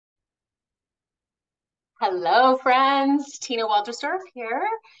Hello, friends. Tina Walterstorff here,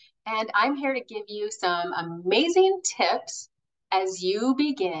 and I'm here to give you some amazing tips as you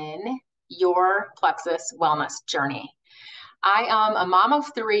begin your plexus wellness journey. I am a mom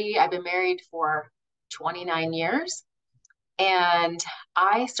of three. I've been married for 29 years, and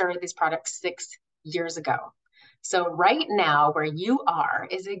I started these products 6 years ago. So, right now, where you are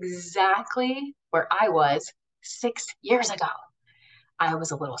is exactly where I was 6 years ago. I was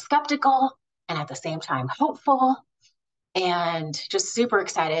a little skeptical and at the same time hopeful and just super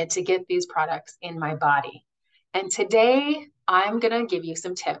excited to get these products in my body. And today, I'm going to give you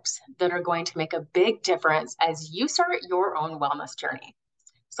some tips that are going to make a big difference as you start your own wellness journey.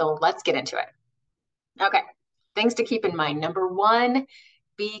 So let's get into it. Okay, things to keep in mind. Number one,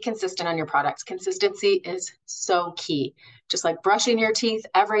 be consistent on your products. Consistency is so key. Just like brushing your teeth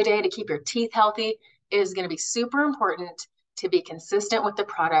every day to keep your teeth healthy, it is going to be super important to be consistent with the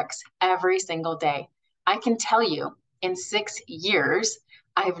products every single day. I can tell you in 6 years,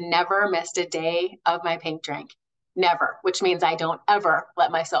 I've never missed a day of my pink drink. Never, which means I don't ever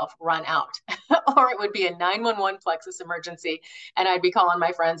let myself run out, or it would be a 911 plexus emergency and I'd be calling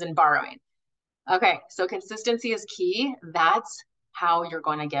my friends and borrowing. Okay, so consistency is key. That's how you're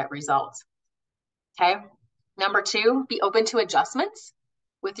going to get results. Okay. Number two, be open to adjustments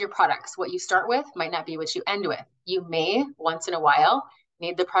with your products. What you start with might not be what you end with. You may, once in a while,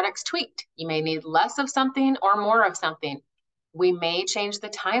 need the products tweaked. You may need less of something or more of something. We may change the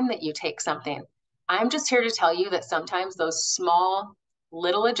time that you take something. I'm just here to tell you that sometimes those small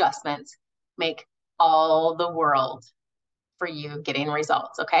little adjustments make all the world for you getting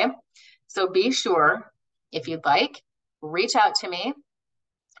results. Okay. So be sure, if you'd like, reach out to me.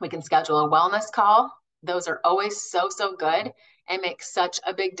 We can schedule a wellness call. Those are always so good and make such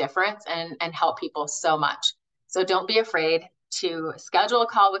a big difference and help people so much. So don't be afraid to schedule a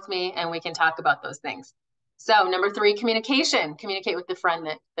call with me and we can talk about those things. So number three, communication. Communicate with the friend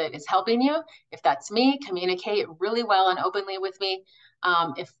that is helping you. If that's me, communicate really well and openly with me.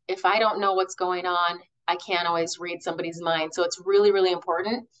 If I don't know what's going on, I can't always read somebody's mind. So it's really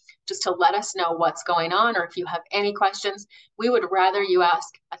important just to let us know what's going on, or if you have any questions. We would rather you ask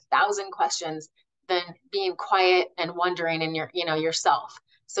 1,000 questions than being quiet and wondering in yourself.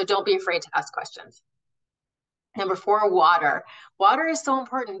 So don't be afraid to ask questions. Number four, water. Water is so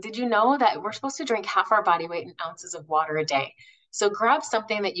important. Did you know that we're supposed to drink half our body weight in ounces of water a day? So grab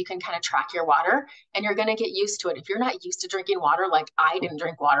something that you can kind of track your water and you're going to get used to it. If you're not used to drinking water, like I didn't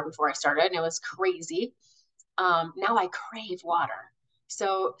drink water before I started and it was crazy. Now I crave water.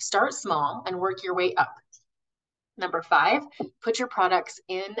 So start small and work your way up. Number five, put your products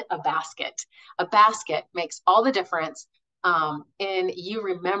in a basket. A basket makes all the difference in you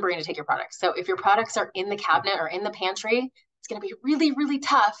remembering to take your products. So if your products are in the cabinet or in the pantry, it's going to be really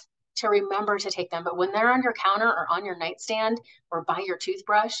tough to remember to take them. But when they're on your counter or on your nightstand or by your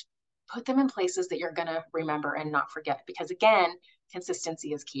toothbrush, put them in places that you're going to remember and not forget. Because again,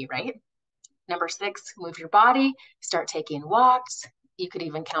 consistency is key, right? Number six, move your body, start taking walks. You could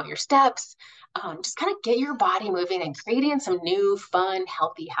even count your steps. Just kind of get your body moving and creating some new, fun,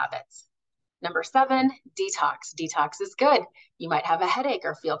 healthy habits. Number seven, detox. Detox is good. You might have a headache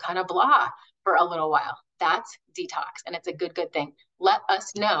or feel kind of blah for a little while. That's detox, and it's a good thing. Let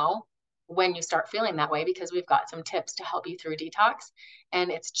us know when you start feeling that way because we've got some tips to help you through detox.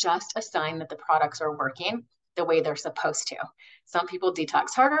 And it's just a sign that the products are working the way they're supposed to. Some people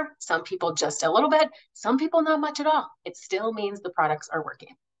detox harder, some people just a little bit, some people not much at all. It still means the products are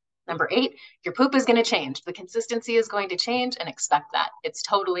working. Number eight, your poop is going to change. The consistency is going to change and expect that. It's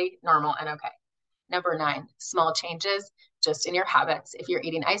totally normal and okay. Number nine, small changes just in your habits. If you're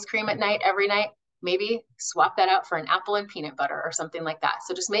eating ice cream at night every night, maybe swap that out for an apple and peanut butter or something like that.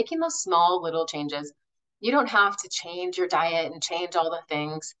 So just making those small little changes. You don't have to change your diet and change all the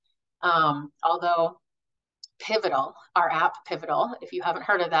things. Although Pivotal, our app Pivotal, if you haven't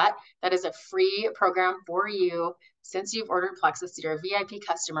heard of that, that is a free program for you. Since you've ordered Plexus, you're a VIP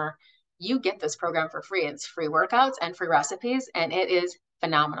customer, you get this program for free. It's free workouts and free recipes, and it is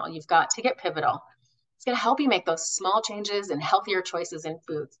phenomenal. You've got to get Pivotal. It's going to help you make those small changes and healthier choices in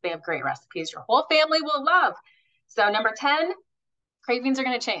foods. They have great recipes your whole family will love. So number 10, cravings are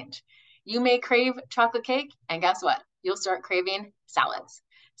going to change. You may crave chocolate cake, and guess what? You'll start craving salads.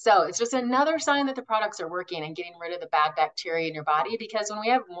 So it's just another sign that the products are working and getting rid of the bad bacteria in your body, because when we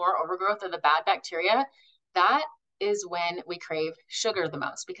have more overgrowth of the bad bacteria, that is when we crave sugar the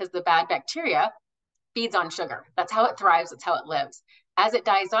most, because the bad bacteria feeds on sugar. That's how it thrives. That's how it lives. As it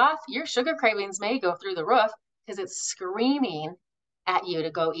dies off, your sugar cravings may go through the roof because it's screaming at you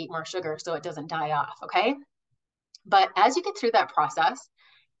to go eat more sugar so it doesn't die off. Okay. But as you get through that process,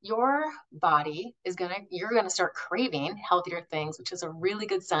 your body is you're gonna start craving healthier things, which is a really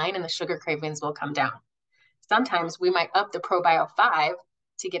good sign, and the sugar cravings will come down. Sometimes we might up the ProBio 5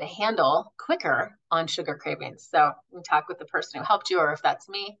 to get a handle quicker on sugar cravings. So we talk with the person who helped you, or if that's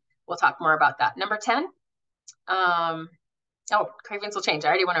me, we'll talk more about that. Number 10, cravings will change. I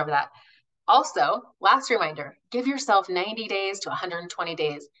already went over that. Also, last reminder, give yourself 90 days to 120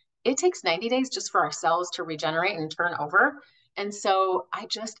 days. It takes 90 days just for our cells to regenerate and turn over. And so I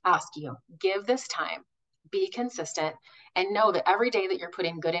just ask you, give this time, be consistent, and know that every day that you're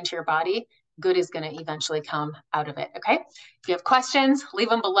putting good into your body, good is going to eventually come out of it. Okay. If you have questions, leave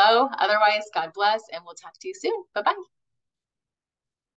them below. Otherwise, God bless, and we'll talk to you soon. Bye-bye.